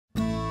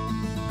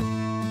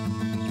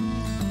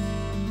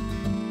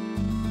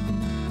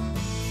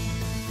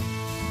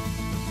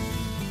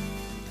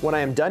When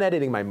I am done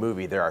editing my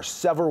movie, there are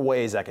several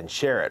ways I can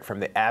share it from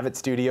the Avid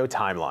Studio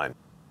timeline.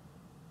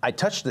 I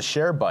touch the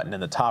share button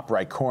in the top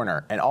right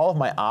corner and all of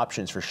my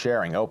options for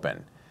sharing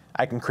open.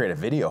 I can create a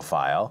video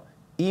file,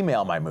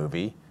 email my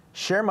movie,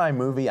 share my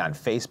movie on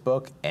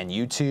Facebook and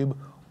YouTube,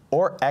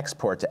 or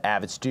export to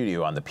Avid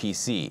Studio on the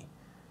PC.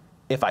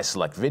 If I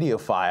select video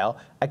file,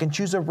 I can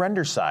choose a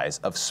render size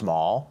of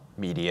small,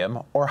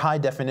 medium, or high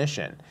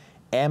definition,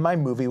 and my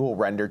movie will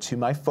render to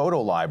my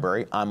photo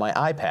library on my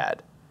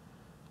iPad.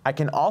 I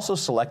can also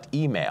select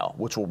email,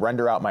 which will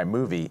render out my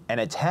movie and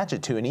attach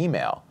it to an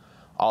email.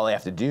 All I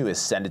have to do is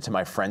send it to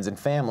my friends and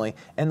family,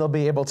 and they'll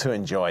be able to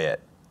enjoy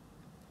it.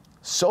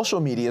 Social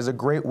media is a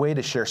great way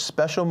to share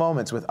special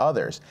moments with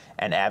others,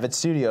 and Avid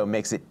Studio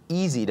makes it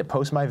easy to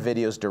post my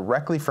videos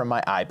directly from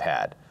my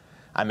iPad.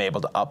 I'm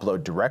able to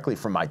upload directly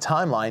from my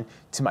timeline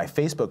to my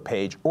Facebook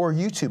page or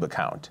YouTube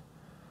account.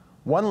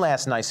 One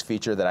last nice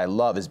feature that I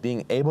love is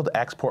being able to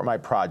export my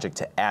project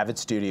to Avid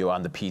Studio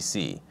on the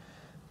PC.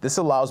 This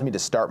allows me to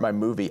start my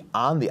movie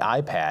on the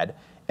iPad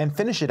and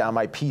finish it on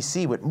my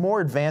PC with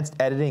more advanced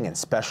editing and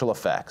special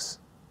effects.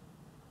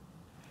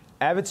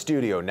 Avid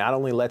Studio not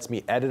only lets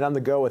me edit on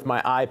the go with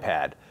my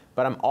iPad,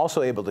 but I'm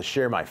also able to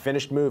share my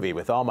finished movie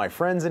with all my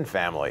friends and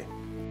family.